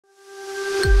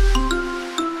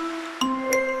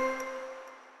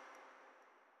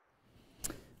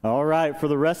right, for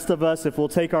the rest of us, if we'll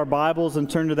take our Bibles and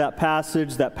turn to that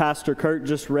passage that Pastor Kurt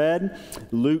just read,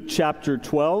 Luke chapter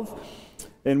 12.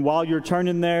 And while you're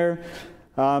turning there,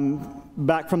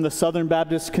 back from the Southern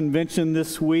Baptist Convention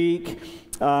this week,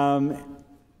 and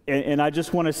I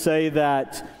just want to say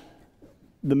that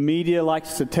the media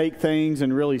likes to take things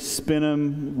and really spin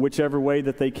them whichever way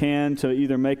that they can to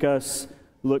either make us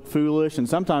look foolish, and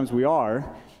sometimes we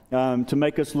are, to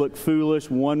make us look foolish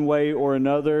one way or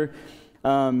another.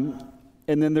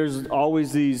 And then there's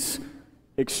always these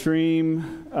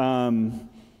extreme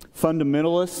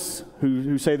fundamentalists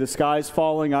who say the sky's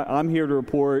falling. I'm here to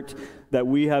report that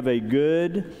we have a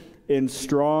good and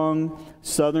strong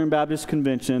Southern Baptist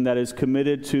Convention that is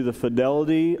committed to the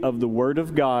fidelity of the Word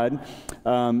of God,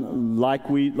 like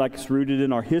it's rooted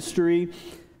in our history,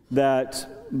 that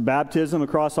baptism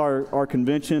across our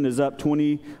convention is up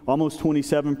almost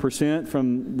 27%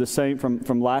 from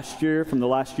the last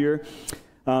year.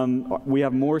 We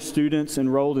have more students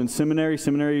enrolled in seminary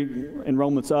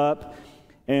enrollment's up,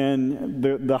 and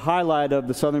the highlight of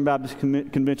the Southern Baptist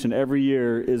Convention every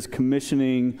year is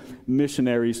commissioning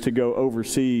missionaries to go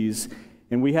overseas,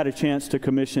 and we had a chance to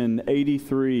commission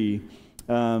 83,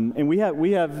 and we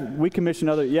commission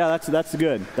other. Yeah, that's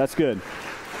good.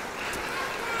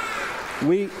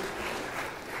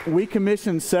 We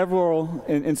commissioned several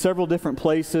in several different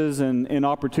places and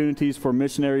opportunities for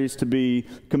missionaries to be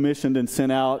commissioned and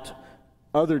sent out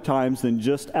other times than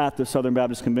just at the Southern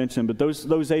Baptist Convention. But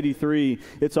those 83,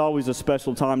 it's always a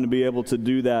special time to be able to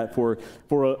do that for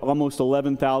almost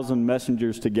 11,000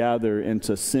 messengers to gather and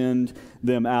to send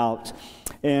them out.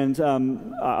 And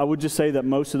I would just say that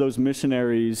most of those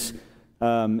missionaries,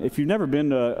 if you've never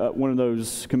been to one of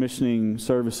those commissioning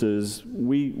services,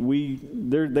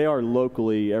 they are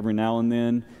locally every now and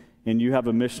then, and you have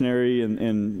a missionary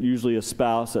and usually a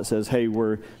spouse that says, hey,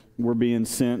 we're being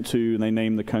sent to, and they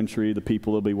name the country, the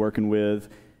people they'll be working with,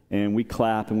 and we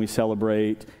clap and we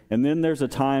celebrate. And then there's a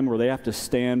time where they have to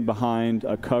stand behind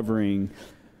a covering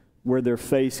where their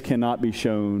face cannot be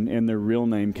shown and their real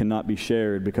name cannot be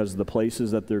shared because of the places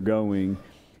that they're going.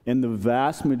 And the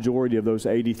vast majority of those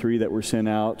 83 that were sent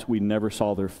out, we never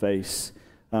saw their face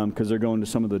because they're going to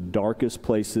some of the darkest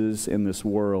places in this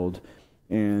world.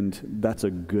 And that's a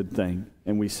good thing,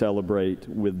 and we celebrate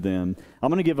with them. I'm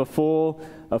going to give a full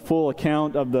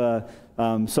account of the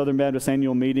Southern Baptist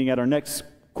Annual Meeting at our next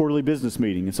quarterly business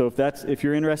meeting. And so if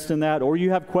you're interested in that, or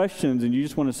you have questions and you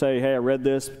just want to say, hey, I read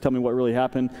this, tell me what really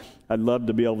happened, I'd love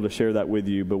to be able to share that with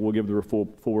you, but we'll give the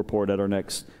full report at our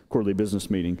next quarterly business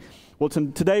meeting. Well,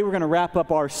 today we're going to wrap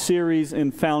up our series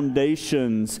in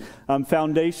Foundations.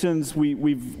 Foundations,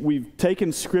 we've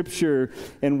taken Scripture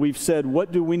and we've said,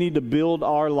 what do we need to build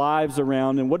our lives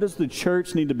around, and what does the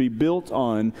church need to be built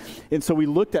on? And so we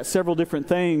looked at several different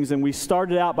things, and we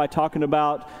started out by talking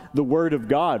about the Word of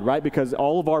God, right? Because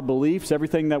all of our beliefs,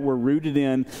 everything that we're rooted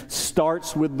in,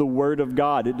 starts with the Word of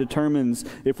God. It determines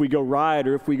if we go right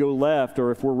or if we go left, or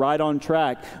if we're right on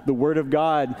track. The Word of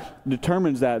God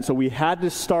determines that. And so we had to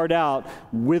start out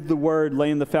with the Word,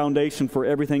 laying the foundation for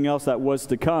everything else that was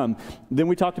to come. Then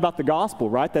we talked about the gospel,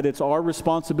 right? That it's our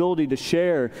responsibility to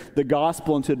share the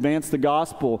gospel and to advance the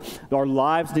gospel. Our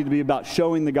lives need to be about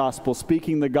showing the gospel,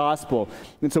 speaking the gospel.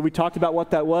 And so we talked about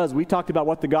what that was. We talked about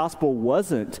what the gospel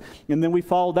wasn't. And then we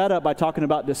followed that up by talking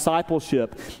about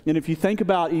discipleship. And if you think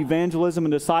about evangelism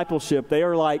and discipleship, they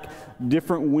are like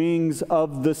different wings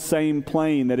of the same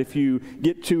plane, that if you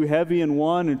get too heavy in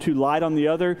one and too light on the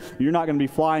other, you're not going to be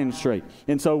flying straight.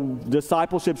 And so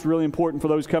discipleship is really important for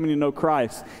those coming to know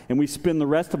Christ. And we spend the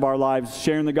rest of our lives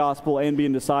sharing the gospel and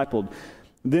being discipled.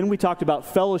 Then we talked about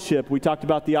fellowship. We talked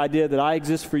about the idea that I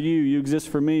exist for you, you exist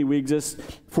for me, we exist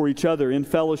for each other in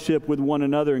fellowship with one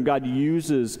another, and God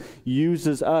uses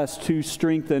us to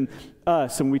strengthen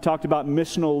us. And we talked about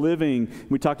missional living.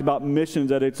 We talked about missions,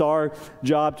 that it's our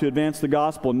job to advance the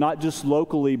gospel, not just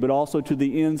locally, but also to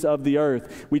the ends of the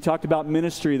earth. We talked about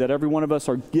ministry, that every one of us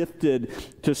are gifted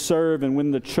to serve, and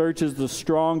when the church is the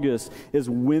strongest is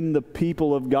when the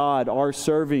people of God are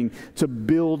serving to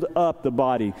build up the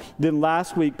body. Then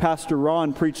last week, Pastor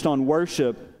Ron preached on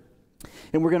worship.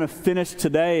 And we're going to finish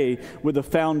today with the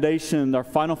foundation, our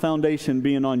final foundation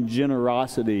being on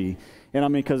generosity. And I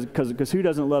mean, because who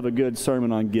doesn't love a good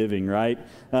sermon on giving, right?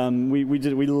 We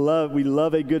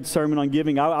love a good sermon on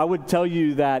giving. I would tell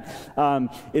you that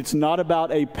it's not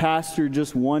about a pastor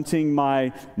just wanting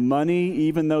my money,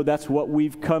 even though that's what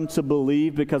we've come to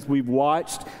believe, because we've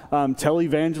watched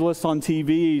televangelists on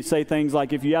TV say things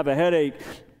like, if you have a headache,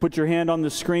 put your hand on the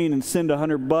screen and send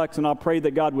 $100 and I'll pray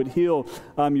that God would heal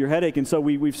your headache. And so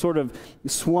we've sort of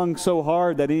swung so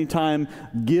hard that anytime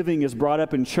giving is brought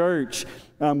up in church,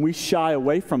 we shy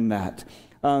away from that.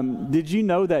 Did you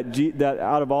know that that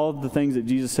out of all of the things that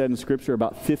Jesus said in Scripture,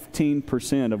 about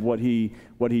 15% of what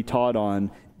he taught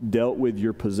on dealt with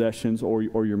your possessions or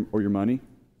your money?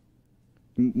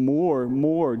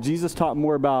 More. Jesus taught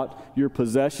more about your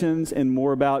possessions and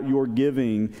more about your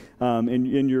giving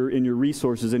in your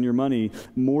resources and your money,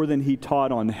 more than he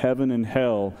taught on heaven and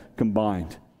hell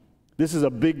combined. This is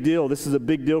a big deal. This is a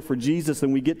big deal for Jesus.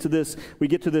 And we get to this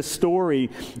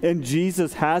story, and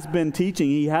Jesus has been teaching.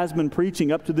 He has been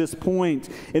preaching up to this point.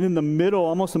 And in the middle,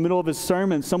 almost the middle of his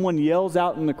sermon, someone yells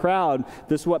out in the crowd.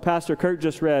 This is what Pastor Kurt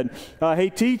just read.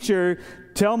 Hey, teacher,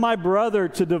 tell my brother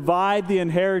to divide the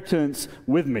inheritance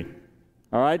with me.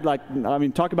 All right,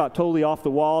 talk about totally off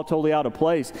the wall, totally out of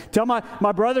place. Tell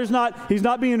my brother's he's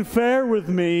not being fair with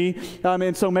me.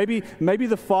 And so maybe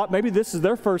this is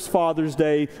their first Father's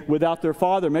Day without their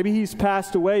father. Maybe he's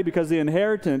passed away because the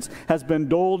inheritance has been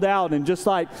doled out. And just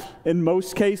like in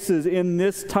most cases in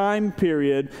this time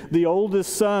period, the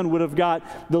oldest son would have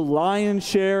got the lion's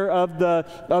share of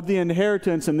the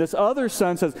inheritance. And this other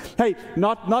son says, hey,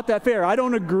 not that fair. I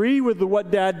don't agree with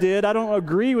what Dad did. I don't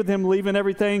agree with him leaving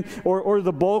everything or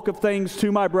the bulk of things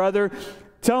to my brother.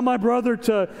 Tell my brother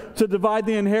to divide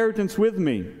the inheritance with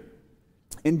me.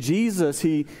 And Jesus,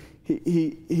 he's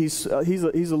a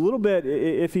little bit,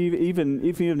 if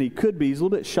he could be, he's a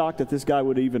little bit shocked that this guy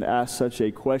would even ask such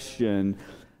a question.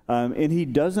 And he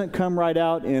doesn't come right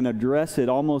out and address it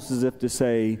almost as if to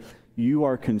say, you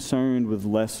are concerned with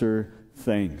lesser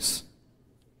things.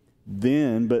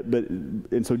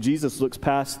 And so Jesus looks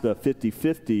past the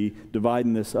 50-50,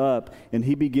 dividing this up, and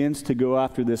he begins to go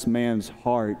after this man's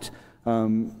heart,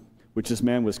 which this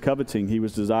man was coveting. He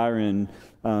was desiring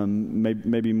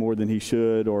maybe more than he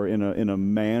should, or in a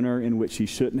manner in which he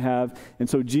shouldn't have. And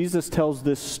so Jesus tells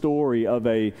this story of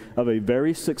a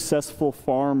very successful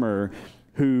farmer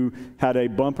who had a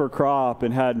bumper crop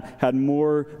and had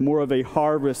more of a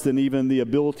harvest than even the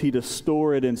ability to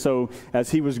store it. And so as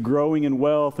he was growing in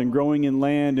wealth and growing in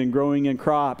land and growing in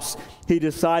crops, he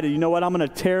decided, you know what, I'm going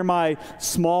to tear my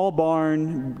small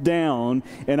barn down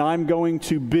and I'm going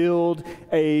to build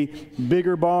a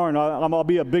bigger barn. I'll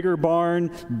be a bigger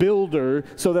barn builder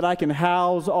so that I can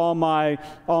house all my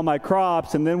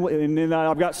crops. And then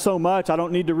I've got so much, I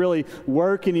don't need to really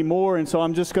work anymore. And so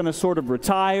I'm just going to sort of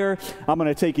retire. I'm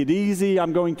going to take it easy.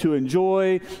 I'm going to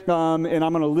enjoy, and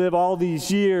I'm going to live all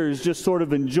these years just sort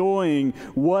of enjoying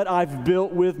what I've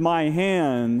built with my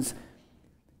hands.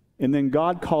 And then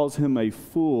God calls him a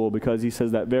fool because he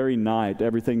says that very night,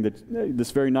 this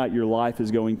very night your life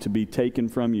is going to be taken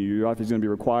from you. Your life is going to be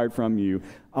required from you.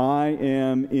 I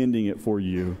am ending it for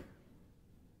you.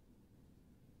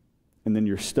 And then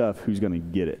your stuff, who's going to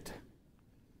get it?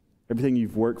 Everything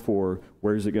you've worked for,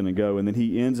 where's it going to go? And then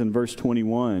he ends in verse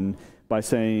 21 by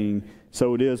saying,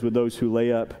 so it is with those who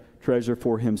lay up treasure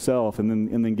for himself. And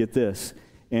then get this,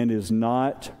 and is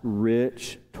not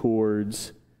rich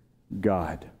towards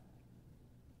God.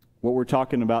 What we're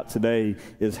talking about today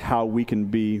is how we can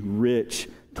be rich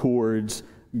towards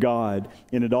God.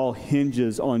 And it all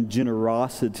hinges on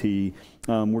generosity.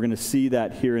 We're going to see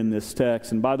that here in this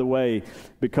text. And by the way,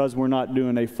 because we're not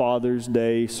doing a Father's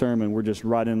Day sermon, we're just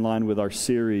right in line with our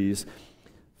series.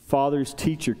 Fathers,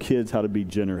 teach your kids how to be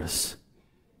generous.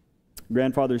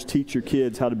 Grandfathers, teach your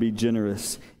kids how to be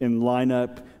generous and line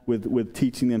up with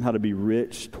teaching them how to be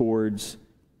rich towards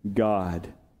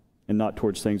God and not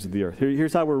towards things of the earth.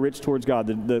 Here's how we're rich towards God.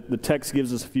 The text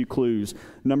gives us a few clues.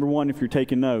 Number one, if you're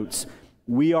taking notes,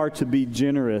 we are to be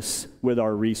generous with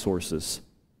our resources.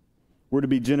 We're to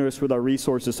be generous with our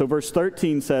resources. So verse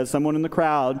 13 says, someone in the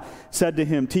crowd said to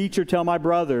him, teacher, tell my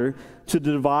brother to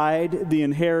divide the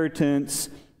inheritance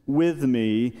with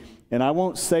me. And I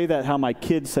won't say that how my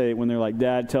kids say it when they're like,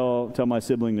 Dad, tell my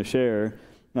sibling to share.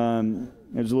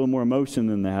 There's a little more emotion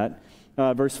than that.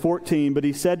 Verse 14, but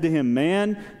he said to him,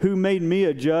 man, who made me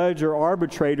a judge or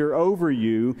arbitrator over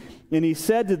you? And he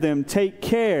said to them, take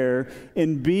care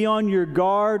and be on your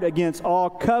guard against all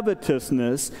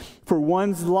covetousness, for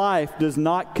one's life does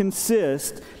not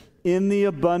consist in the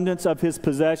abundance of his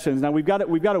possessions. Now we've got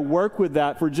to work with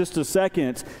that for just a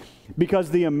second, because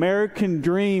the American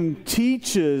dream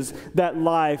teaches that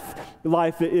life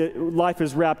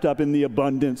is wrapped up in the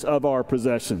abundance of our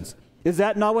possessions. Is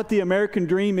that not what the American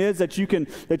dream is? That you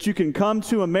can come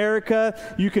to America,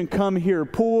 you can come here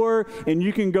poor, and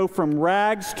you can go from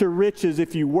rags to riches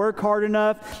if you work hard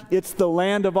enough. It's the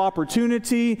land of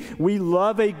opportunity. We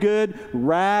love a good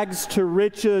rags to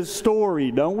riches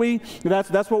story, don't we?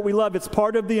 That's what we love. It's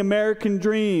part of the American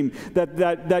dream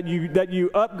that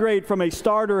you upgrade from a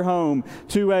starter home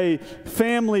to a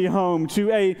family home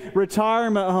to a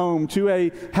retirement home to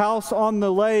a house on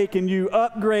the lake, and you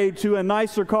upgrade to a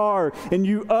nicer car, and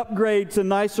you upgrade to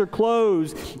nicer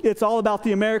clothes. It's all about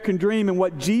the American dream. And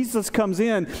what Jesus comes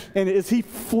in and is he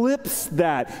flips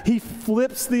that. He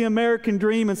flips the American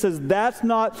dream and says, that's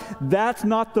not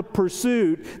the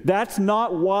pursuit. That's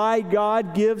not why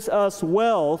God gives us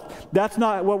wealth. That's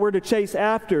not what we're to chase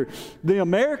after. The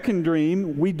American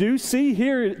dream, we do see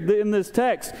here in this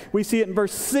text. We see it in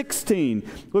verse 16.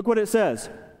 Look what it says.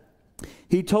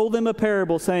 He told them a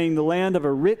parable saying, the land of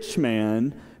a rich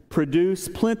man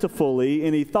produced plentifully,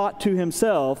 and he thought to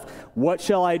himself, what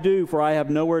shall I do, for I have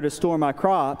nowhere to store my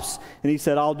crops? And he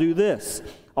said, I'll do this.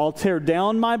 I'll tear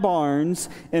down my barns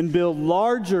and build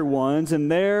larger ones,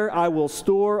 and there I will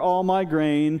store all my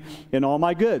grain and all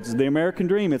my goods. The American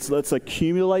dream, it's let's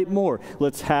accumulate more.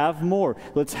 Let's have more.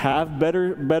 Let's have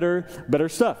better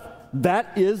stuff.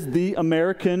 That is the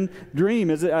American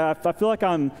dream. I feel like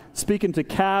I'm speaking to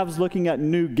calves looking at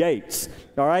new gates.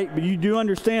 All right? But you do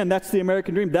understand that's the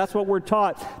American dream. That's what we're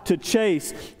taught to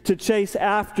chase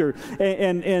after.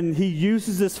 And he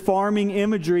uses this farming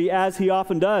imagery as he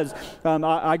often does.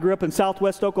 I grew up in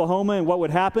southwest Oklahoma, and what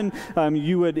would happen,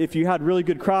 if you had really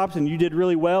good crops and you did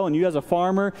really well, and you as a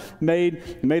farmer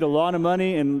made a lot of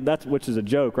money, and which is a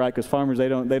joke, right? Because farmers, they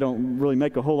don't really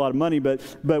make a whole lot of money, but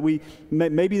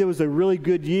maybe there was a really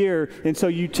good year, and so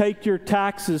you take your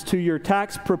taxes to your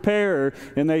tax preparer,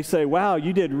 and they say, wow,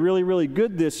 you did really, really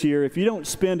good this year. If you don't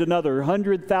spend another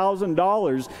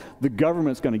 $100,000, the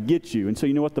government's going to get you. And so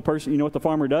you know what the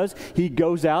farmer does? He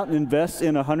goes out and invests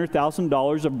in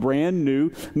 $100,000 of brand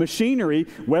new machinery,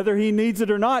 whether he needs it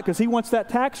or not, because he wants that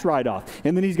tax write-off.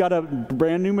 And then he's got a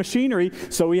brand new machinery,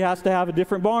 so he has to have a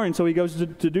different barn. So he goes to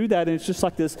do that, and it's just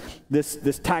like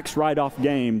this tax write-off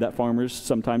game that farmers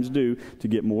sometimes do to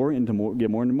get more into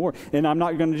more. And I'm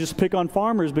not going to just pick on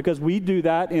farmers, because we do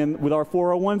that with our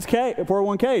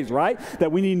 401ks, right? That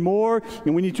we need more,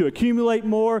 and we need to accumulate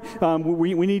more.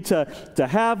 We need to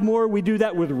have more. We do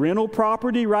that with rental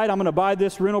property, right? I'm going to buy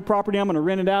this rental property. I'm going to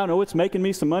rent it out. Oh, it's making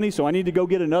me some money, so I need to go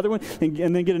get another one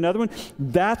and then get another one.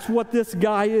 That's what this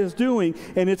guy is doing,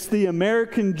 and it's the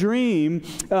American dream.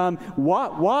 Why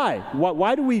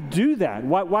do we do that?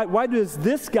 Why does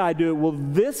this guy do it? Well,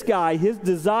 this guy, his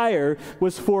desire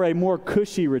was for a more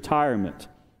cushy retirement.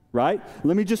 Right?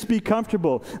 Let me just be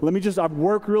comfortable. I've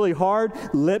worked really hard.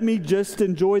 Let me just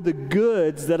enjoy the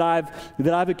goods that I've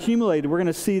accumulated. We're going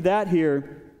to see that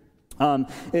here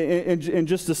in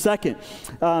just a second.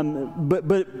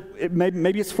 But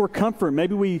maybe it's for comfort.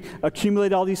 Maybe we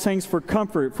accumulate all these things for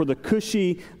comfort, for the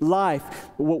cushy life.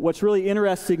 What's really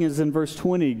interesting is in verse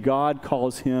 20, God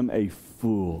calls him a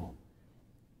fool.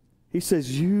 He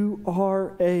says, you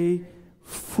are a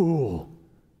fool.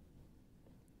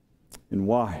 And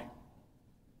why?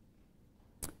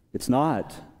 It's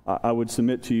not, I would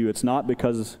submit to you, it's not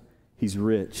because he's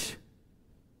rich.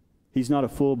 He's not a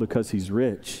fool because he's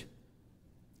rich.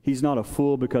 He's not a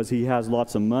fool because he has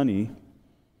lots of money.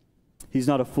 He's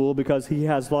not a fool because he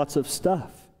has lots of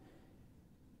stuff.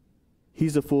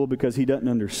 He's a fool because he doesn't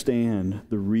understand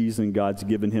the reason God's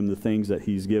given him the things that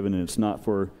he's given, and it's not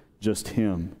for just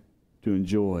him to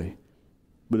enjoy,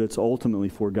 but it's ultimately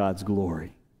for God's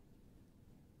glory.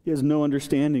 He has no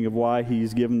understanding of why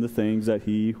he's given the things that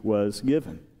he was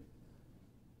given.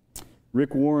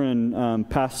 Rick Warren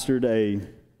pastored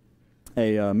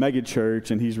a mega church,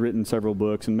 and he's written several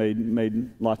books and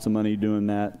made lots of money doing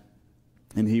that.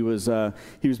 And he was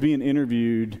being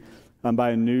interviewed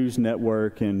by a news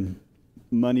network, and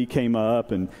money came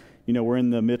up, and we're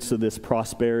in the midst of this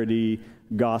prosperity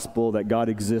gospel that God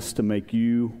exists to make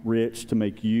you rich, to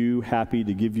make you happy,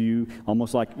 to give you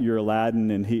almost like you're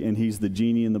Aladdin, and he's the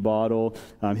genie in the bottle.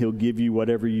 He'll give you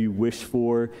whatever you wish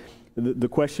for. The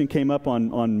question came up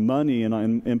on money,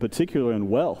 and in particular on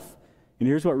wealth. And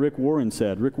here's what Rick Warren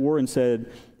said. Rick Warren said,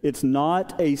 it's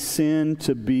not a sin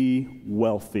to be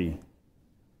wealthy.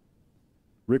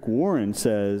 Rick Warren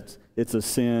says it's a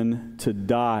sin to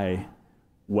die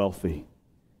wealthy.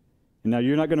 Now,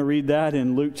 you're not going to read that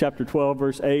in Luke chapter 12,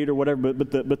 verse 8 or whatever, but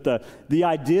the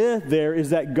idea there is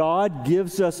that God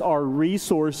gives us our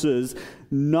resources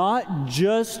not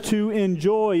just to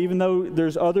enjoy, even though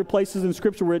there's other places in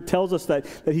Scripture where it tells us that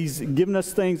He's given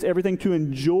us everything to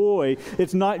enjoy.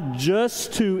 It's not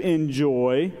just to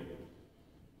enjoy,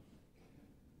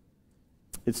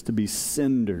 It's to be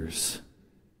senders.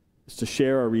 It's to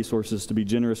share our resources, to be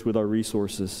generous with our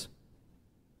resources.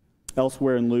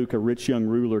 Elsewhere in Luke, a rich young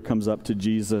ruler comes up to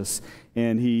Jesus,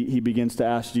 and he begins to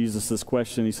ask Jesus this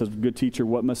question. He says, "Good teacher,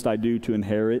 what must I do to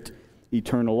inherit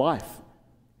eternal life?"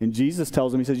 And Jesus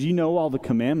tells him, he says, "You know all the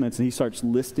commandments." And he starts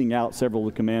listing out several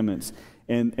of the commandments.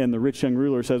 And the rich young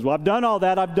ruler says, "Well, I've done all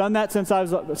that. I've done that since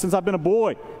I've been a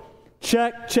boy.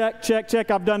 Check, check, check,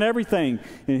 check. I've done everything."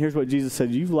 And here's what Jesus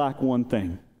said: "You lack one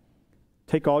thing.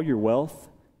 Take all your wealth,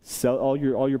 sell all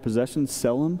your possessions,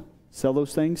 sell them, sell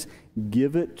those things,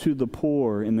 give it to the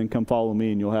poor, and then come follow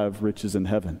me, and you'll have riches in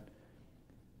heaven."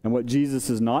 And what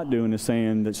Jesus is not doing is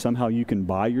saying that somehow you can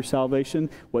buy your salvation.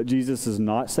 What Jesus is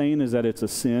not saying is that it's a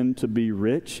sin to be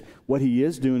rich. What he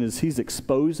is doing is he's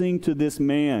exposing to this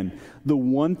man the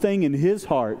one thing in his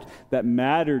heart that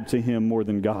mattered to him more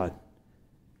than God.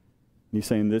 And he's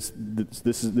saying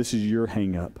this is your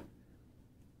hang up.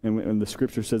 And the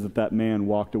scripture says that man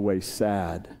walked away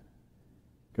sad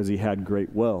because he had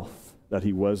great wealth that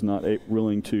he was not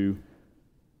willing to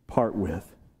part with.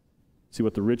 See,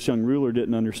 what the rich young ruler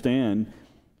didn't understand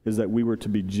is that we were to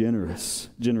be generous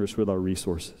with our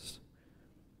resources.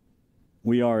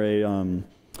 We are a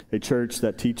church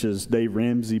that teaches Dave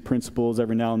Ramsey principles.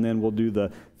 Every now and then we'll do the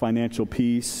Financial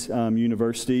Peace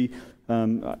University.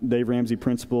 Dave Ramsey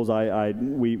principles.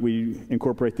 We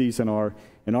incorporate these in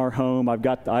our home.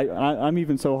 I'm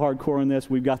even so hardcore on this.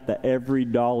 We've got the Every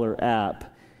Dollar app.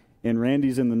 And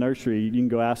Randy's in the nursery. You can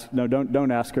go ask. No, don't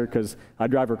ask her, because I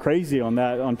drive her crazy on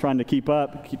that. On trying to keep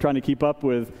up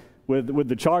with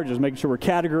the charges, making sure we're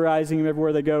categorizing them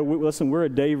everywhere they go. Listen, we're a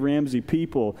Dave Ramsey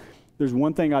people. There's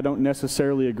one thing I don't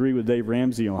necessarily agree with Dave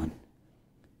Ramsey on.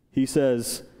 He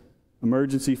says,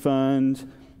 emergency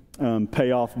fund,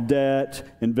 pay off debt,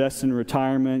 invest in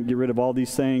retirement, get rid of all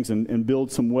these things, and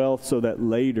build some wealth so that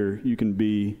later you can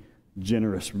be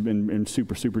generous and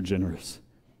super, super generous.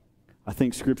 I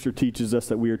think Scripture teaches us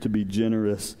that we are to be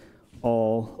generous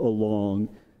all along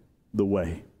the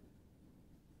way.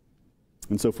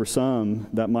 And so for some,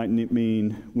 that might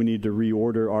mean we need to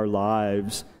reorder our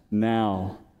lives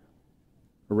now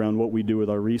around what we do with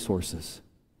our resources.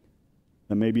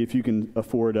 And maybe if you can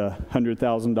afford a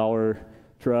 $100,000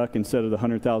 truck instead of the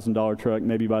 $100,000 truck,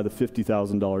 maybe buy the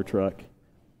 $50,000 truck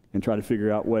and try to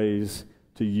figure out ways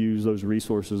to use those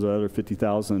resources, the other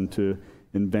 $50,000, to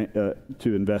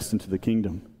invest into the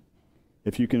kingdom.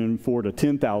 If you can afford a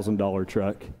 $10,000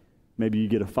 truck, maybe you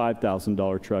get a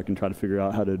 $5,000 truck and try to figure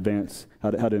out how to invest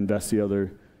the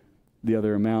other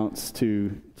amounts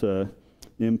to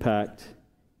impact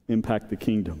the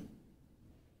kingdom.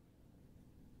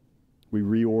 We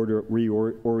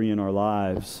reorient our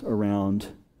lives around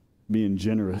being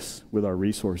generous with our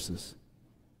resources.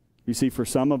 You see, for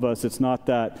some of us, it's not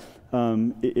that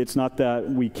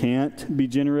we can't be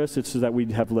generous. It's just that we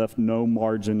have left no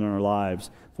margin in our lives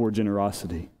for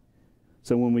generosity.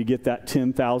 So when we get that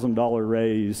 $10,000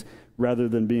 raise, rather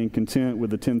than being content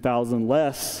with the $10,000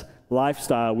 less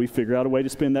lifestyle, we figure out a way to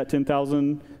spend that $10,000,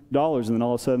 and then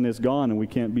all of a sudden it's gone, and we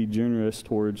can't be generous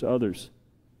towards others.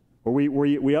 Or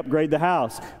we upgrade the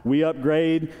house, we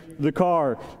upgrade the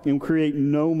car, and create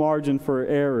no margin for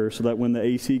error, so that when the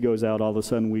AC goes out, all of a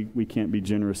sudden we can't be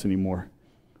generous anymore.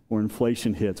 Or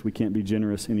inflation hits, we can't be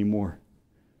generous anymore.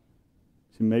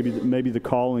 So maybe the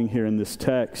calling here in this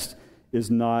text is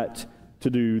not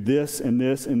to do this and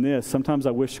this and this. Sometimes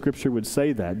I wish Scripture would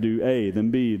say that. Do A,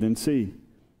 then B, then C.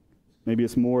 Maybe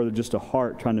it's more than just a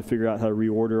heart trying to figure out how to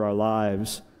reorder our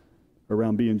lives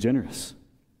around being generous.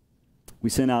 We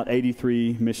sent out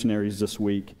 83 missionaries this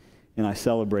week, and I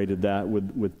celebrated that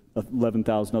with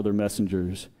 11,000 other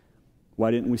messengers.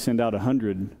 Why didn't we send out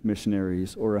 100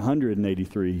 missionaries, or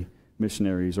 183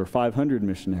 missionaries, or 500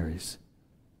 missionaries?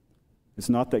 It's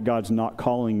not that God's not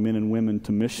calling men and women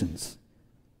to missions.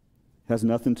 It has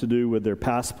nothing to do with their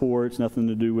passports, nothing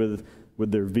to do with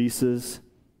their visas.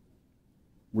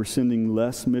 We're sending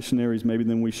less missionaries maybe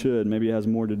than we should. Maybe it has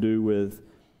more to do with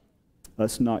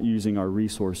us not using our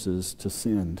resources to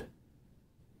send.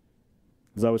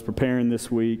 As I was preparing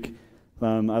this week,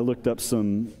 I looked up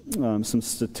some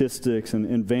statistics,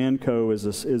 and Vanco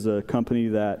is a company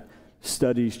that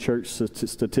studies church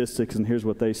statistics, and here's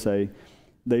what they say.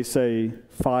 They say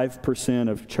 5%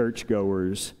 of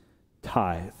churchgoers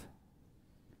tithe.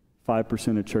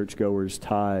 5% of churchgoers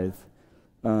tithe.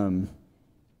 And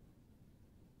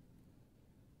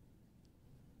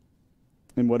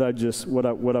what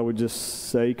I would just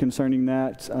say concerning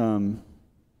that, I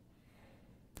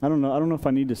don't know if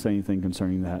I need to say anything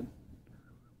concerning that.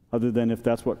 other than if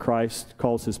that's what Christ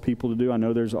calls his people to do. I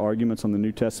know there's arguments on the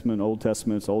New Testament, Old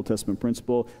Testament. It's Old Testament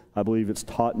principle. I believe it's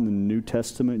taught in the New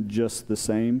Testament just the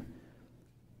same.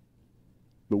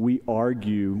 But we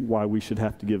argue why we should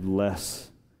have to give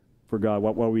less for God.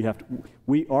 Why we have to.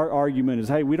 Our argument is,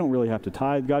 hey, we don't really have to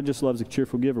tithe. God just loves a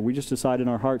cheerful giver. We just decide in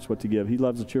our hearts what to give. He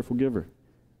loves a cheerful giver.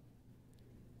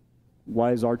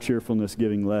 Why is our cheerfulness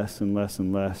giving less and less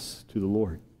and less to the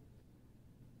Lord?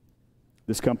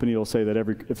 This company will say that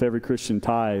if every Christian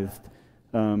tithed,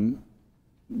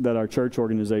 that our church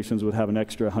organizations would have an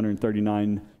extra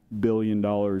 $139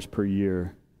 billion per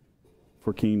year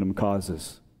for kingdom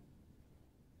causes.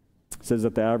 It says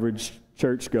that the average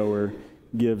churchgoer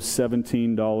gives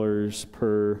 $17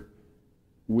 per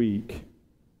week.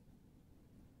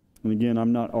 And again,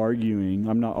 I'm not arguing.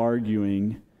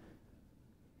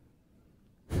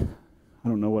 I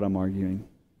don't know what I'm arguing.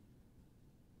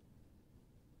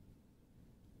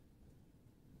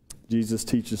 Jesus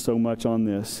teaches so much on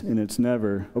this, and it's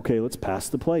never, okay, let's pass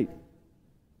the plate.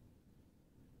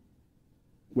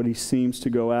 What he seems to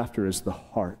go after is the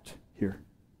heart here.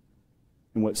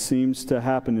 And what seems to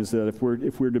happen is that if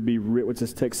we're to be rich, what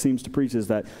this text seems to preach is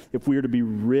that if we are to be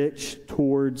rich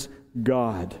towards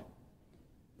God,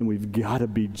 then we've got to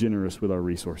be generous with our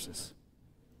resources.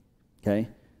 Okay?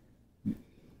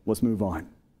 Let's move on.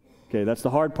 Okay, that's the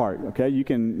hard part. Okay, you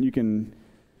can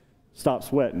stop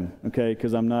sweating. Okay,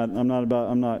 because you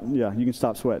can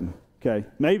stop sweating. Okay,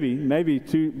 maybe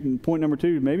point number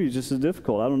two, maybe it's just as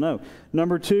difficult. I don't know.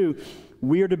 Number two,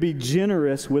 we are to be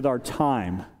generous with our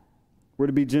time. We're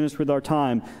to be generous with our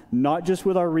time, not just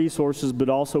with our resources, but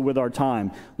also with our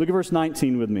time. Look at verse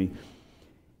 19 with me.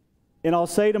 And I'll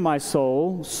say to my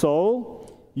soul,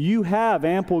 soul, you have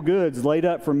ample goods laid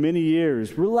up for many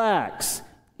years. Relax,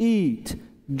 eat,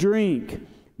 drink,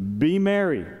 be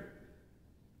merry.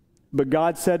 But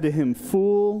God said to him,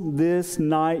 fool, this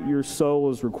night your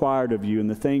soul is required of you, and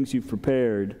the things you've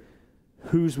prepared,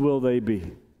 whose will they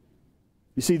be?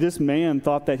 You see, this man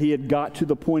thought that he had got to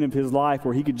the point of his life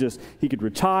where he could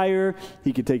retire,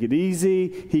 he could take it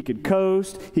easy, he could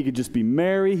coast, he could just be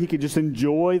merry, he could just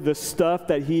enjoy the stuff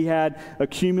that he had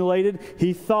accumulated.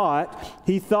 He thought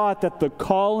that the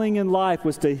calling in life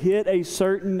was to hit a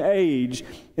certain age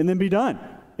and then be done.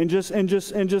 And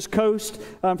just coast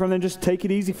from there, just take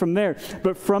it easy from there.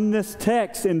 But from this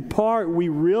text, in part, we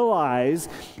realize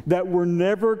that we're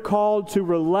never called to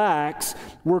relax.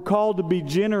 We're called to be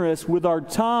generous with our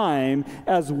time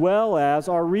as well as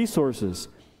our resources.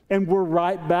 And we're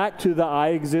right back to the I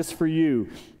exist for you,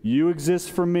 you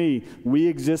exist for me, we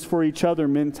exist for each other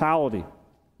mentality.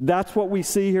 That's what we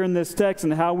see here in this text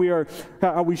and how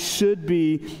we should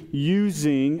be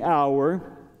using our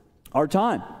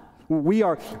time. We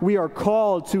are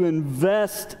called to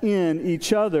invest in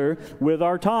each other with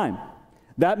our time.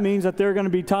 That means that there are going to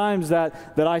be times that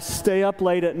I stay up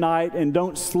late at night and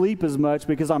don't sleep as much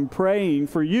because I'm praying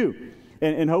for you.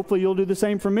 And hopefully you'll do the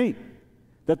same for me.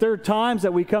 That there are times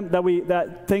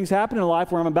that things happen in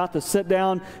life where I'm about to sit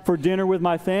down for dinner with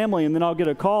my family and then I'll get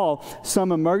a call,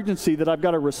 some emergency that I've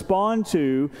got to respond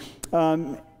to,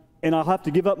 and I'll have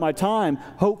to give up my time.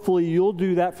 Hopefully you'll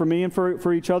do that for me and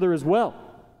for each other as well.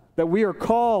 That we are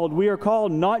called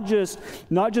not just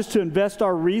to invest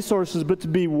our resources, but to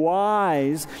be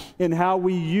wise in how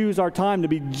we use our time, to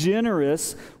be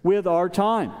generous with our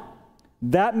time.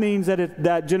 That means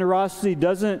that generosity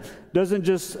doesn't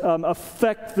just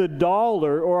affect the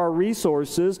dollar or our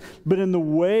resources, but in the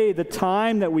way, the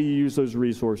time that we use those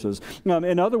resources.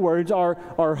 In other words,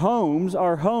 our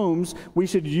homes, we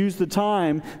should use the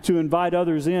time to invite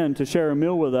others in to share a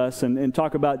meal with us and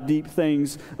talk about deep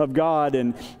things of God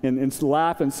and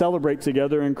laugh and celebrate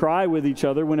together and cry with each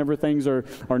other whenever things are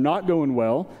not going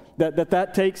well.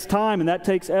 That takes time and that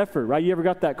takes effort, right? You ever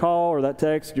got that call or that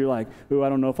text? You're like, ooh, I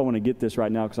don't know if I want to get this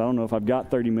right now because I don't know if I've got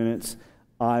 30 minutes.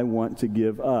 I want to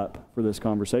give up for this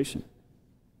conversation.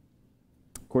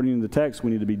 According to the text, we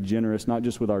need to be generous, not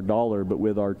just with our dollar, but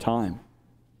with our time.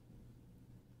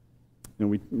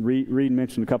 And Reed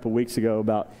mentioned a couple of weeks ago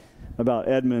about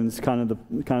Edmonds, kind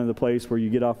of the place where you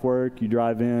get off work, you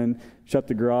drive in, shut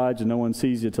the garage, and no one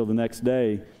sees you till the next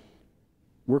day.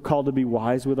 We're called to be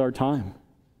wise with our time,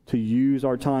 to use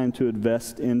our time to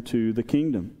invest into the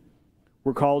kingdom.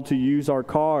 We're called to use our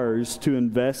cars to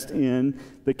invest in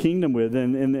the kingdom with.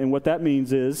 And what that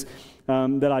means is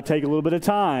that I take a little bit of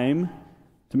time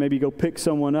to maybe go pick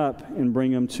someone up and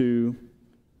bring them to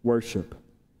worship.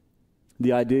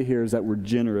 The idea here is that we're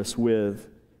generous with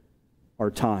our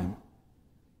time.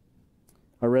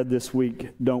 I read this week,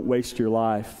 Don't Waste Your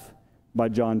Life by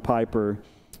John Piper.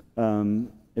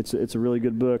 It's a really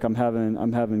good book. I'm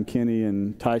having Kenny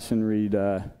and Tyson read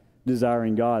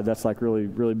desiring God, that's like really,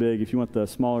 really big. If you want the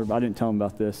smaller, I didn't tell them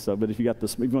about this, but if you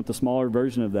want the smaller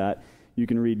version of that, you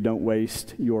can read "Don't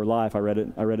Waste Your Life." I read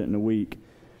it in a week.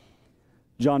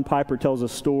 John Piper tells a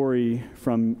story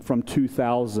from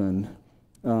 2000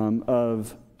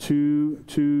 of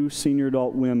two senior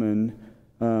adult women.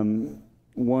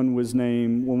 One was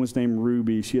named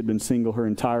Ruby. She had been single her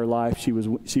entire life. She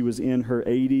was in her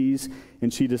 80s,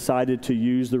 and she decided to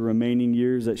use the remaining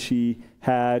years that she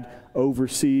had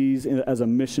overseas as a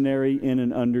missionary in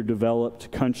an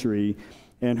underdeveloped country.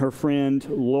 And her friend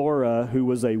Laura, who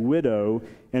was a widow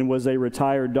and was a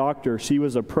retired doctor, she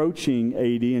was approaching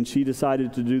 80, and she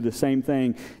decided to do the same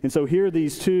thing. And so here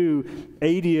these two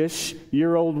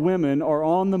 80-ish-year-old women are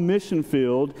on the mission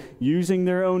field, using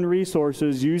their own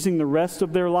resources, using the rest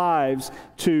of their lives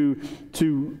to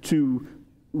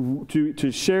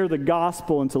share the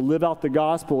gospel and to live out the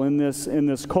gospel in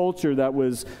this culture that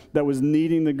was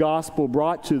needing the gospel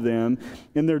brought to them.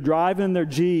 And they're driving their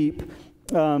Jeep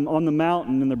on the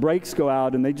mountain, and the brakes go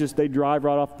out, and they drive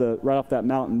right off that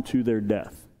mountain to their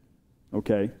death.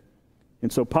 Okay, and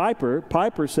so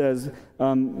Piper says,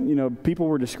 people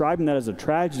were describing that as a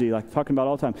tragedy, like talking about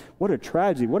all the time. What a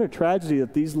tragedy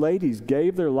that these ladies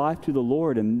gave their life to the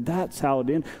Lord, and that's how it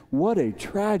ended. What a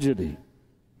tragedy.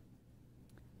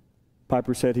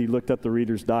 Piper said he looked up the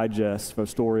Reader's Digest for a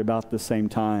story about the same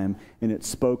time, and it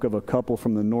spoke of a couple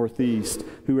from the Northeast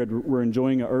who were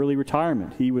enjoying an early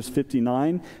retirement. He was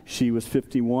 59, she was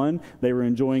 51. They were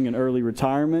enjoying an early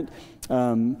retirement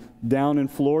down in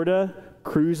Florida,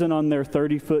 cruising on their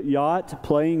 30-foot yacht,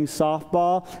 playing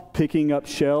softball, picking up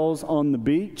shells on the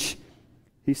beach.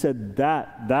 He said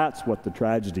that's what the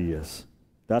tragedy is.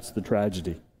 That's the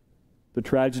tragedy. The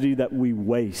tragedy that we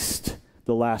waste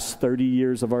the last 30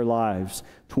 years of our lives,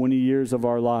 20 years of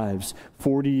our lives,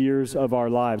 40 years of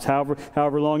our lives,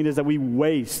 however long it is that we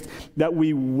waste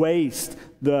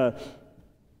the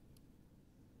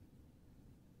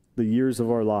years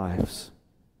of our lives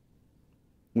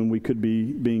when we could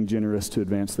be being generous to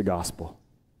advance the gospel.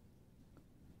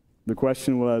 The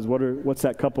question was, what's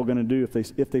that couple going to do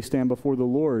if they stand before the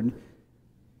Lord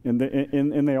and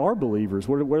they are believers?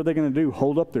 What are they going to do?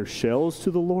 Hold up their shells to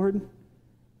the Lord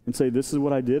and say, "This is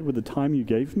what I did with the time you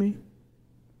gave me"?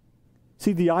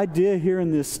 See, the idea here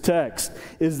in this text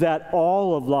is that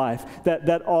all of life,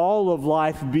 that all of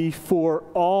life be for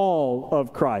all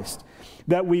of Christ.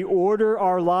 That we order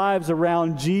our lives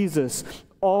around Jesus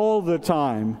all the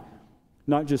time,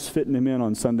 not just fitting him in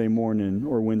on Sunday morning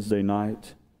or Wednesday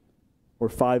night or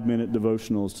 5-minute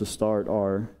devotionals to start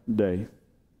our day.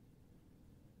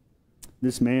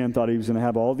 This man thought he was going to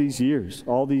have all these years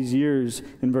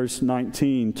in verse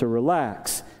 19 to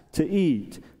relax, to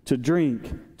eat, to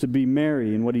drink, to be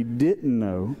merry. And what he didn't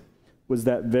know was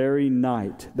that very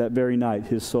night,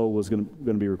 his soul was going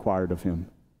to be required of him.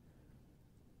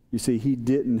 You see, he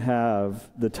didn't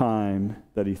have the time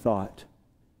that he thought.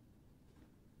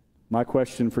 My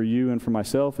question for you and for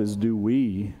myself is, do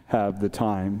we have the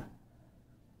time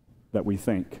that we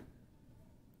think?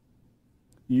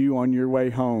 You on your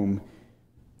way home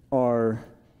are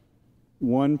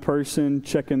one person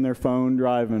checking their phone,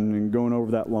 driving, and going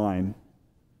over that line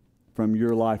from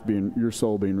your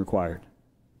soul being required.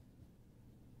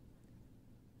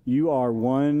 You are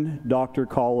one doctor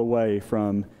call away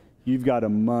from, you've got a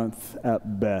month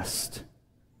at best.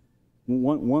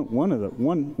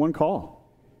 One call.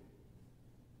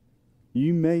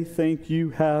 You may think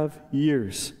you have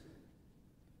years.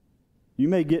 You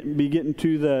may be getting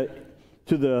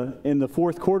in the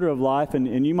fourth quarter of life,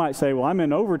 and you might say, well, I'm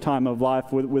in overtime of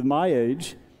life with my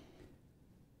age.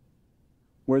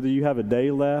 Whether you have a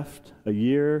day left, a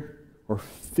year, or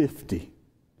 50,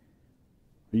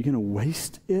 are you going to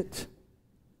waste it?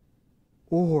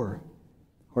 Or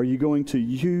are you going to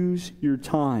use your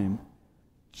time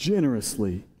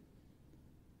generously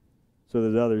so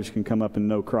that others can come up and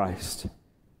know Christ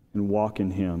and walk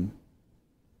in him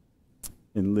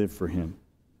and live for him?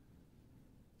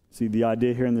 See, the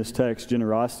idea here in this text,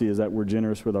 generosity, is that we're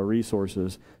generous with our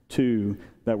resources. 2,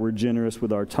 that we're generous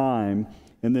with our time.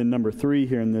 And then number 3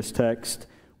 here in this text,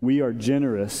 we are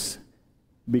generous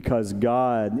because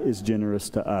God is generous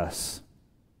to us.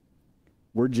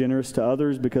 We're generous to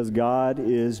others because God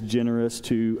is generous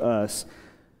to us.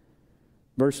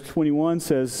 Verse 21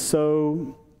 says,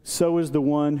 So is the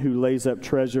one who lays up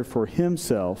treasure for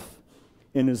himself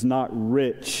and is not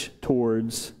rich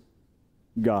towards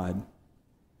God.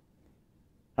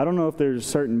 I don't know if there's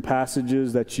certain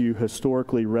passages that you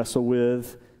historically wrestle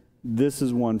with. This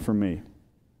is one for me.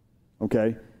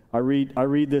 Okay? I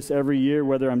read this every year,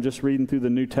 whether I'm just reading through the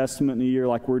New Testament in a year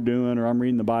like we're doing, or I'm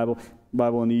reading the Bible.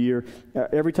 Bible in a year.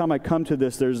 Every time I come to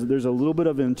this, there's a little bit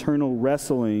of internal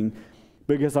wrestling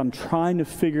because I'm trying to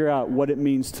figure out what it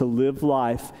means to live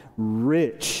life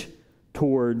rich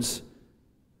towards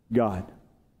God.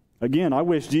 Again, I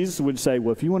wish Jesus would say,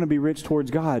 well, if you want to be rich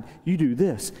towards God, you do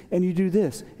this, and you do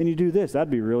this, and you do this.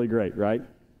 That'd be really great, right?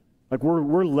 Like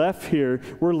we're left here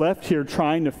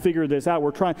trying to figure this out.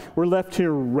 We're left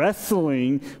here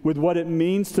wrestling with what it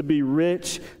means to be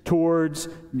rich towards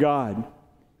God.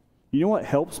 You know what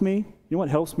helps me? You know what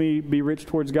helps me be rich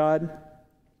towards God?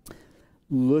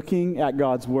 Looking at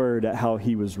God's word at how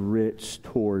he was rich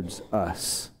towards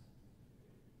us.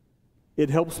 It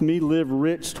helps me live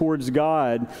rich towards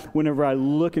God whenever I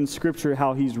look in Scripture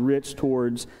how he's rich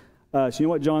towards us. You know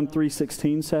what John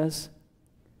 3:16 says?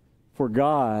 For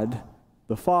God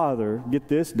the Father, get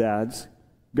this, dads,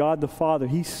 God the Father,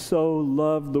 he so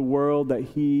loved the world that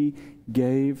he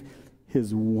gave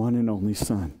his one and only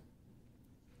Son.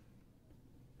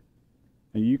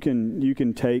 And you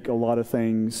can take a lot of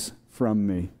things from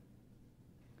me.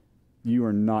 You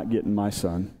are not getting my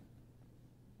son.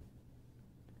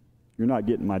 You're not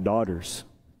getting my daughters.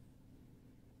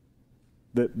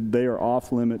 That they are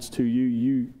off limits to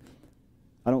you.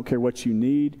 I don't care what you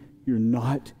need. You're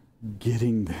not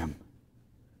getting them.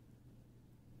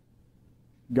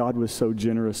 God was so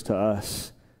generous to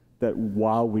us that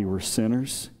while we were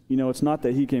sinners, it's not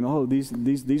that he came, oh, these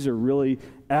are really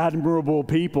admirable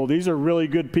people. These are really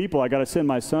good people I got to send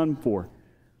my son for.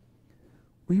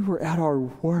 We were at our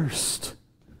worst,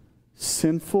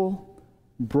 sinful,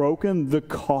 broken, the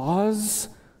cause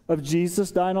of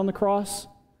Jesus dying on the cross.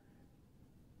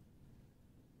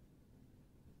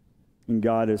 And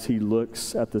God, as he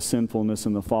looks at the sinfulness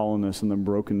and the fallenness and the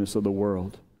brokenness of the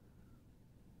world,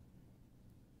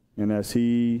 and as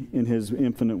he, in his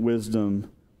infinite wisdom,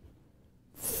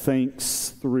 thinks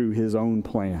through his own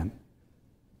plan,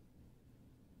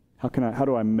 how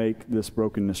do I make this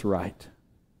brokenness right?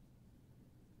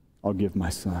 I'll give my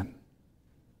son.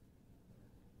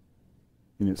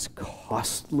 And it's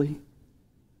costly,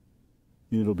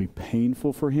 and it'll be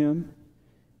painful for him,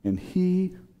 and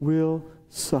he will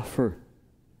suffer.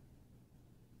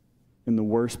 And the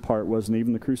worst part wasn't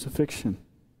even the crucifixion.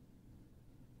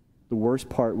 The worst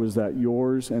part was that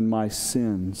yours and my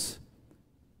sins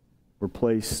were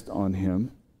placed on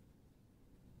him.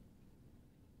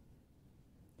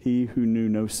 He who knew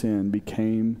no sin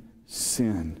became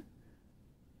sin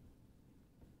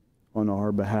on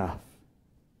our behalf.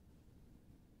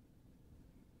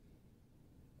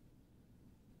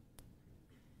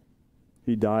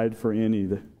 He died for any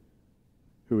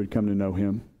who would come to know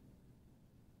him.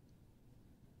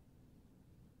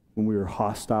 When we were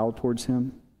hostile towards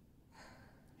him,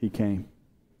 he came.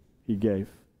 He gave.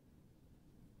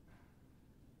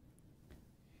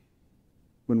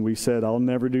 When we said, I'll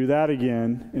never do that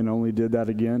again, and only did that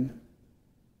again,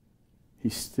 he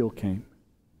still came.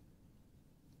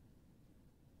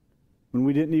 When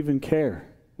we didn't even care,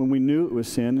 when we knew it was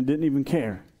sin and didn't even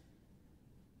care,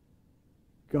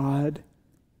 God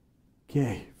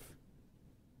gave.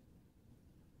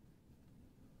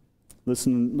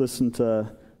 Listen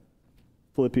to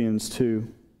Philippians 2.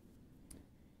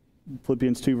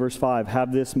 Philippians 2 verse 5.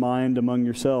 Have this mind among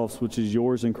yourselves, which is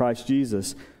yours in Christ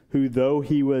Jesus, who though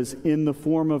he was in the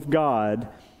form of God,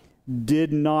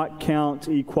 did not count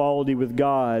equality with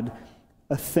God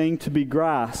a thing to be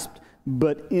grasped,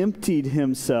 but emptied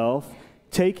himself,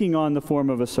 taking on the form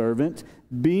of a servant,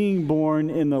 being born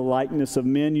in the likeness of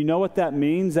men. You know what that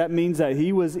means? That means that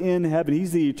he was in heaven.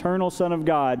 He's the eternal Son of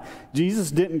God.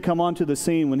 Jesus didn't come onto the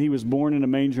scene when he was born in a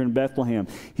manger in Bethlehem.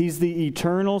 He's the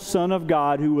eternal Son of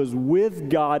God who was with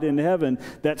God in heaven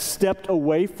that stepped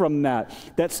away from that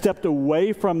stepped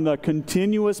away from the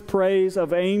continuous praise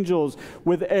of angels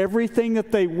with everything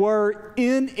that they were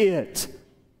in it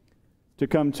to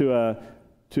come to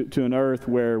an earth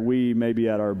where we maybe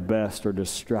at our best are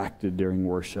distracted during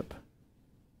worship.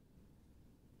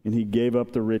 And he gave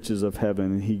up the riches of heaven,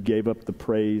 and he gave up the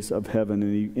praise of heaven,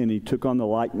 and he took on the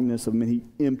likeness of men. He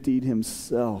emptied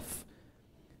himself.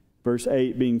 Verse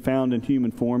 8, being found in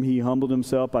human form, he humbled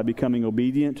himself by becoming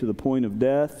obedient to the point of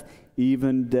death,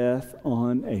 even death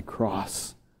on a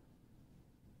cross.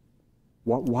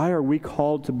 Why are we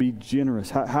called to be generous?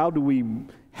 How do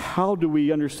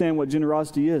we understand what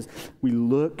generosity is? We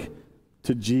look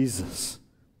to Jesus.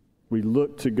 We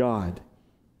look to God.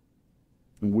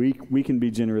 And we can be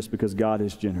generous because God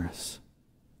is generous.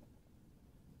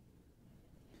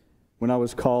 When I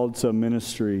was called to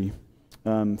ministry,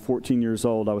 14 years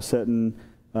old, I was sitting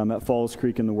at Falls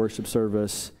Creek in the worship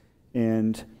service,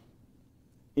 and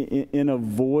in a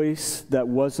voice that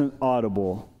wasn't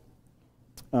audible,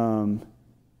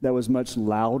 that was much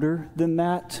louder than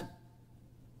that,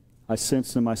 I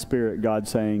sensed in my spirit God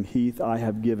saying, Heath, I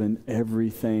have given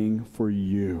everything for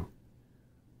you.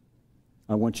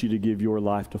 I want you to give your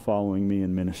life to following me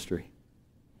in ministry.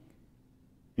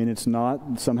 And it's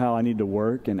not somehow I need to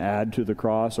work and add to the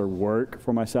cross or work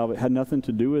for myself. It had nothing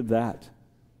to do with that.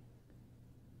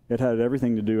 It had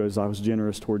everything to do as I was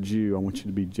generous towards you. I want you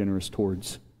to be generous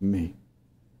towards me.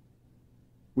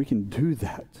 We can do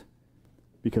that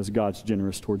because God's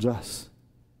generous towards us.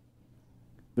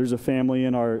 There's a family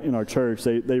in our church.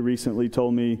 They recently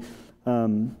told me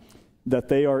that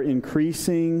they are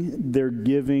increasing their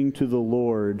giving to the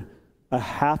Lord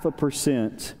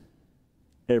 0.5%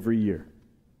 every year.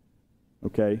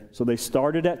 Okay? So they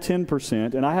started at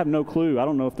 10%, and I have no clue. I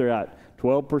don't know if they're at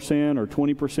 12% or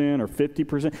 20% or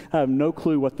 50%. I have no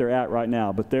clue what they're at right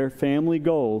now, but their family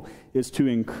goal is to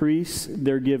increase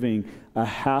their giving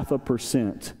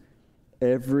 0.5%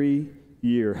 every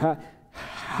year.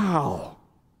 How?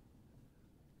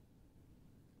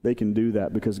 They can do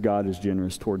that because God is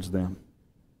generous towards them.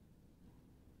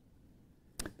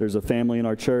 There's a family in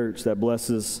our church that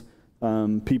blesses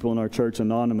people in our church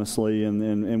anonymously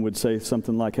and would say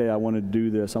something like, hey, I want to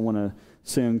do this. I want to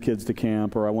send kids to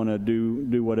camp, or I want to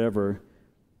do whatever.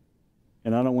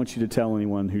 And I don't want you to tell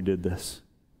anyone who did this.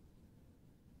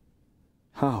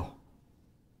 How?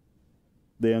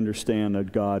 They understand a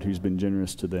God who's been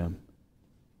generous to them.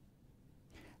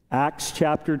 Acts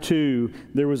chapter 2,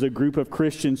 there was a group of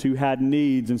Christians who had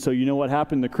needs. And so you know what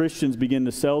happened? The Christians began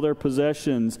to sell their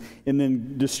possessions and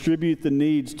then distribute the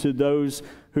needs to those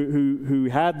who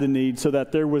had the need so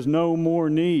that there was no more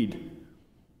need.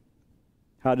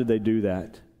 How did they do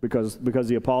that? Because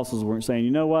the apostles weren't saying,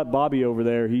 you know what, Bobby over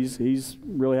there, he's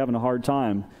really having a hard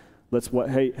time.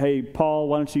 Hey Paul,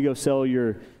 why don't you go sell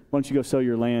your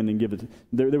land and give it?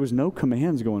 There was no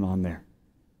commands going on there.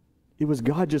 It was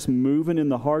God just moving in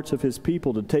the hearts of his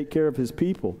people to take care of his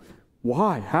people.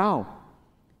 Why? How?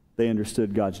 They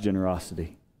understood God's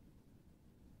generosity.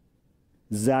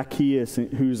 Zacchaeus,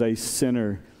 who's a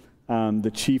sinner, one of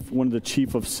the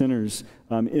chief of sinners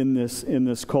in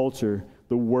this culture,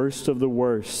 the worst of the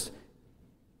worst.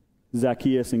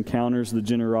 Zacchaeus encounters the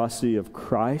generosity of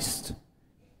Christ.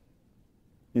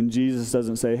 And Jesus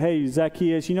doesn't say, hey,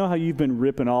 Zacchaeus, you know how you've been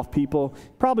ripping off people?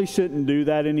 Probably shouldn't do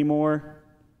that anymore.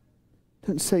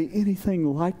 Doesn't say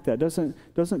anything like that.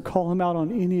 Doesn't call him out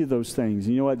on any of those things.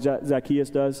 You know what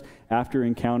Zacchaeus does after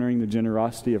encountering the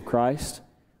generosity of Christ?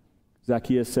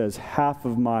 Zacchaeus says, half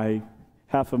of my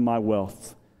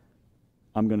wealth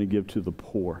I'm going to give to the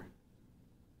poor.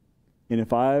 And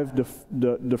if I've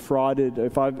defrauded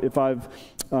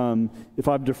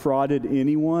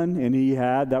anyone, and he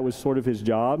had, that was sort of his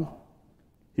job,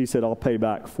 he said, I'll pay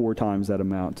back 4 times that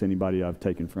amount to anybody I've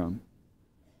taken from.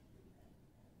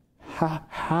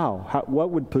 How?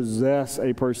 What would possess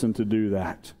a person to do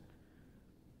that?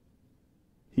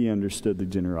 He understood the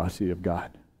generosity of God.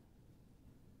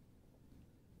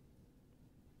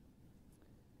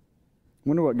 I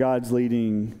wonder what God's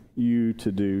leading you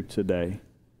to do today.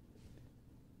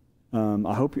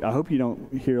 I hope you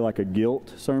don't hear like a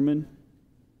guilt sermon,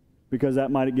 because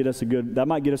that might get us a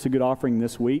good offering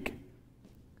this week,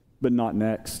 but not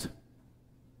next.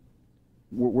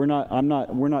 We're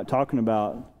not talking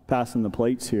about passing the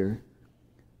plates here.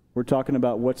 We're talking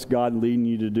about what's God leading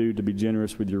you to do to be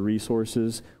generous with your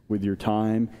resources, with your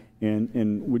time,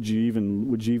 and would you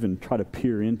even try to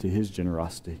peer into his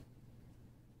generosity?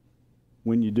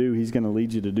 When you do, he's going to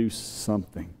lead you to do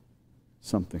something.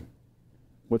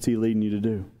 What's he leading you to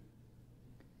do?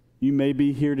 You may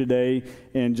be here today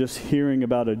and just hearing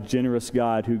about a generous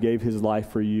God who gave his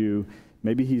life for you.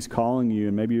 Maybe he's calling you,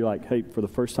 and maybe you're like, hey, for the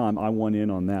first time, I want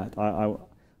in on that.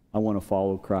 I want to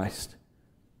follow Christ.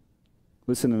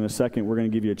 Listen, in a second, we're going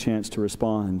to give you a chance to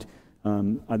respond.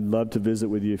 I'd love to visit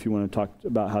with you if you want to talk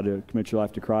about how to commit your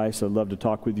life to Christ. I'd love to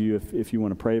talk with you if you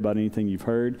want to pray about anything you've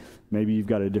heard. Maybe you've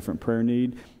got a different prayer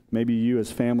need. Maybe you as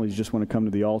families just want to come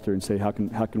to the altar and say, how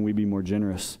can we be more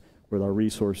generous with our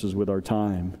resources, with our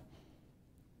time?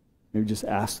 Maybe just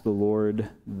ask the Lord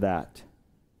that,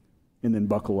 and then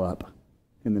buckle up.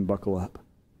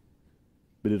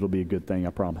 But it'll be a good thing, I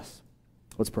promise.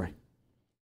 Let's pray.